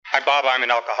Hi, Bob. I'm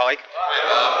an alcoholic.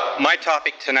 My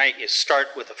topic tonight is start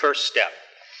with the first step.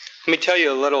 Let me tell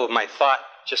you a little of my thought,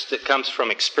 just that comes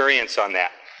from experience on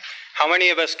that. How many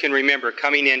of us can remember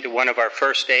coming into one of our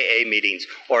first AA meetings,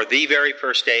 or the very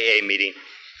first AA meeting,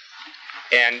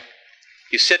 and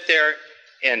you sit there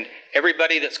and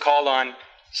everybody that's called on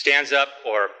stands up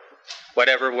or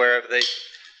whatever, wherever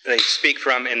they speak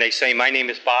from, and they say, "My name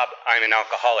is Bob, I'm an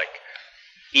alcoholic."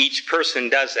 Each person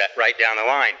does that right down the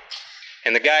line.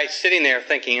 And the guy's sitting there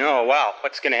thinking, "Oh, wow,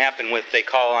 what's going to happen if they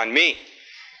call on me?"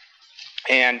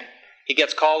 And he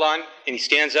gets called on, and he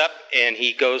stands up, and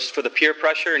he goes for the peer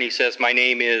pressure, and he says, "My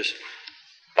name is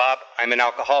Bob, I'm an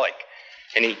alcoholic."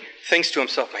 And he thinks to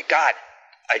himself, "My God,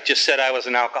 I just said I was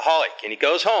an alcoholic." And he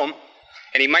goes home,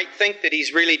 and he might think that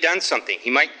he's really done something. He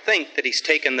might think that he's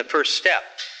taken the first step.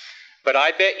 But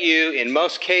I bet you, in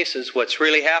most cases, what's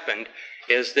really happened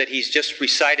is that he's just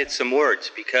recited some words,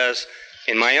 because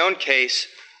in my own case,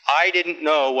 I didn't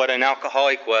know what an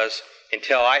alcoholic was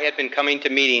until I had been coming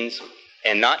to meetings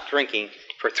and not drinking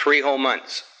for 3 whole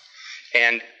months.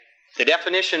 And the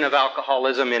definition of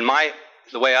alcoholism, in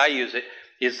the way I use it,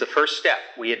 is the first step.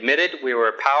 We admitted we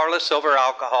were powerless over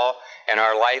alcohol and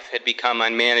our life had become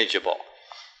unmanageable.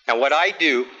 Now, what I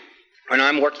do when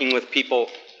I'm working with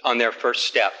people on their first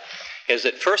step is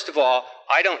that, first of all,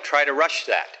 I don't try to rush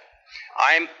that.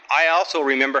 I also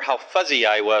remember how fuzzy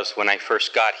I was when I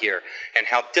first got here and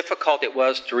how difficult it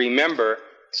was to remember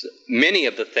many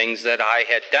of the things that I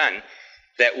had done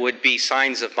that would be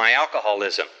signs of my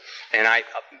alcoholism. And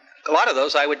a lot of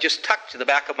those I would just tuck to the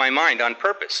back of my mind on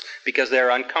purpose because they're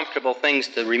uncomfortable things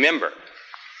to remember.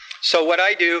 So what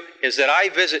I do is that I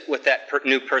visit with that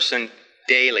new person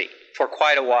daily for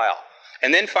quite a while.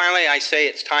 And then finally I say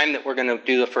it's time that we're going to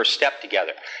do the first step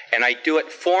together. And I do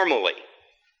it formally.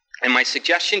 And my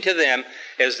suggestion to them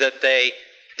is that they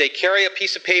carry a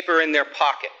piece of paper in their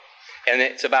pocket. And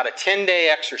it's about a 10-day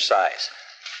exercise.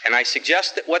 And I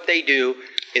suggest that what they do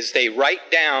is they write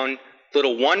down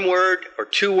little 1-word or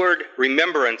 2-word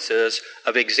remembrances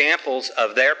of examples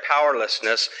of their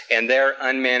powerlessness and their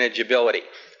unmanageability.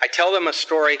 I tell them a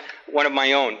story, one of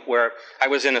my own, where I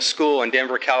was in a school in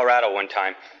Denver, Colorado one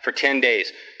time for 10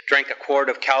 days, drank a quart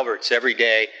of Calvert's every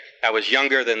day. I was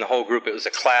younger than the whole group. It was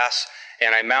a class.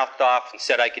 And I mouthed off and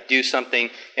said I could do something.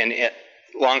 And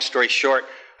long story short,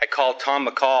 I called Tom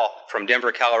McCall from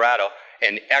Denver, Colorado,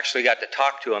 and actually got to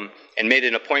talk to him and made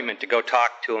an appointment to go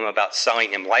talk to him about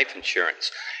selling him life insurance.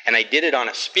 And I did it on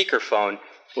a speakerphone,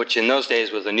 which in those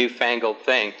days was a newfangled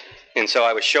thing. And so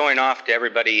I was showing off to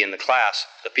everybody in the class,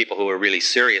 the people who were really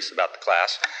serious about the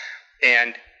class.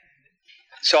 And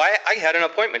so I had an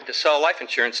appointment to sell life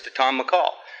insurance to Tom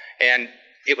McCall. And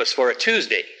it was for a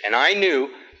Tuesday. And I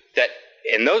knew that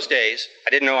in those days,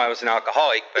 I didn't know I was an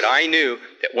alcoholic, but I knew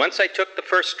that once I took the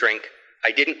first drink,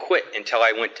 I didn't quit until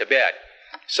I went to bed.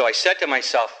 So I said to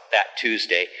myself that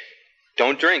Tuesday,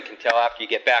 don't drink until after you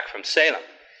get back from Salem.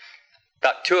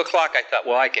 About 2 o'clock, I thought,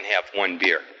 well, I can have 1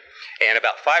 beer. And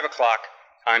about 5 o'clock,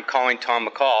 I'm calling Tom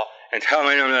McCall and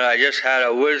telling him that I just had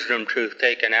a wisdom tooth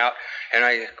taken out, and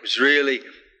I was really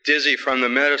dizzy from the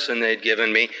medicine they'd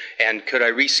given me, and could I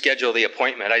reschedule the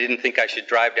appointment? I didn't think I should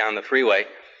drive down the freeway.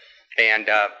 And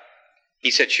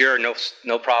he said, sure,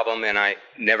 no problem. And I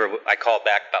called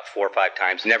back about 4 or 5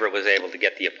 times, never was able to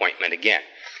get the appointment again.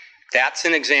 That's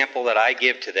an example that I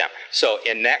give to them. So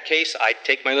in that case, I'd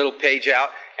take my little page out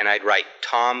and I'd write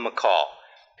Tom McCall.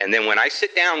 And then when I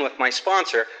sit down with my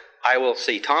sponsor, I will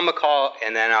see Tom McCall,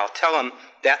 and then I'll tell him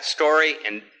that story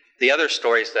and the other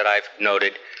stories that I've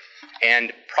noted.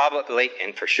 And probably,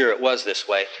 and for sure it was this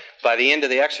way, by the end of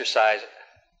the exercise,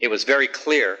 it was very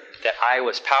clear that I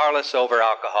was powerless over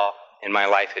alcohol and my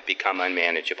life had become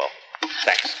unmanageable.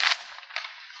 Thanks.